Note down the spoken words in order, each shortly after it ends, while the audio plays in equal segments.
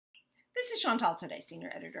This is Chantal Today, Senior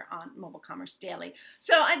Editor on Mobile Commerce Daily.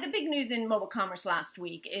 So the big news in mobile commerce last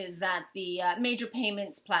week is that the major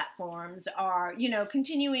payments platforms are,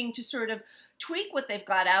 continuing to sort of tweak what they've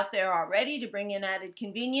got out there already to bring in added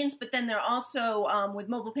convenience, but then they're also, with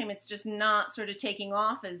mobile payments just not sort of taking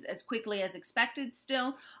off as quickly as expected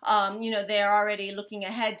still, they're already looking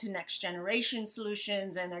ahead to next generation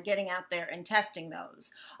solutions and they're getting out there and testing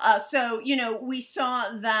those. We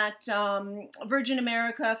saw that Virgin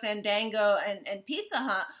America, Fandango, and Pizza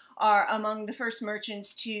Hut are among the first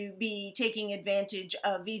merchants to be taking advantage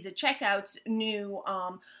of Visa Checkout's new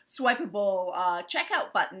swipeable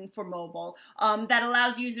checkout button for mobile that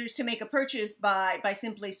allows users to make a purchase by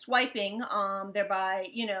simply swiping, thereby,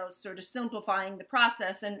 sort of simplifying the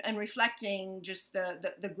process and reflecting just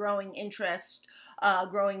the growing interest,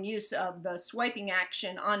 growing use of the swiping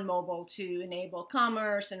action on mobile to enable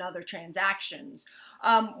commerce and other transactions.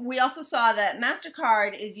 We also saw that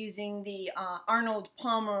MasterCard is using the Arnold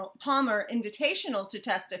Palmer Invitational to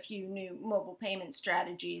test a few new mobile payment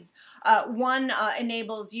strategies. One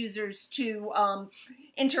enables users to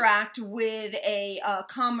interact with a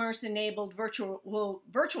commerce-enabled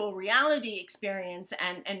virtual reality experience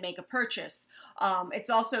and make a purchase. It's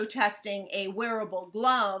also testing a wearable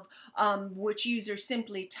glove, which users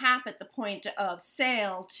simply tap at the point of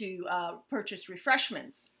sale to purchase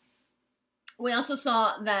refreshments. We also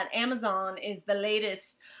saw that Amazon is the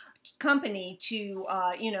latest company to,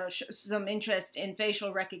 show some interest in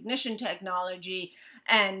facial recognition technology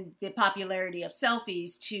and the popularity of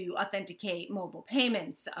selfies to authenticate mobile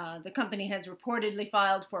payments. The company has reportedly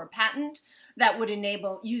filed for a patent that would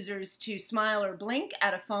enable users to smile or blink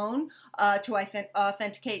at a phone to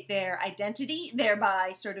authenticate their identity,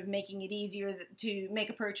 thereby sort of making it easier to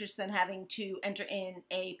make a purchase than having to enter in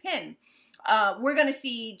a PIN. We're going to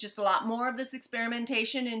see just a lot more of this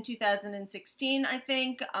experimentation in 2016, I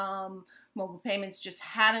think. Mobile payments just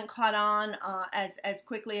haven't caught on as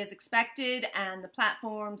quickly as expected, and the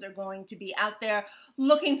platforms are going to be out there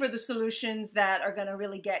looking for the solutions that are going to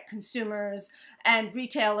really get consumers and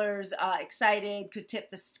retailers excited, could tip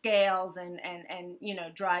the scales, and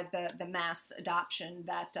drive the mass adoption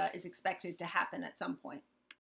that is expected to happen at some point.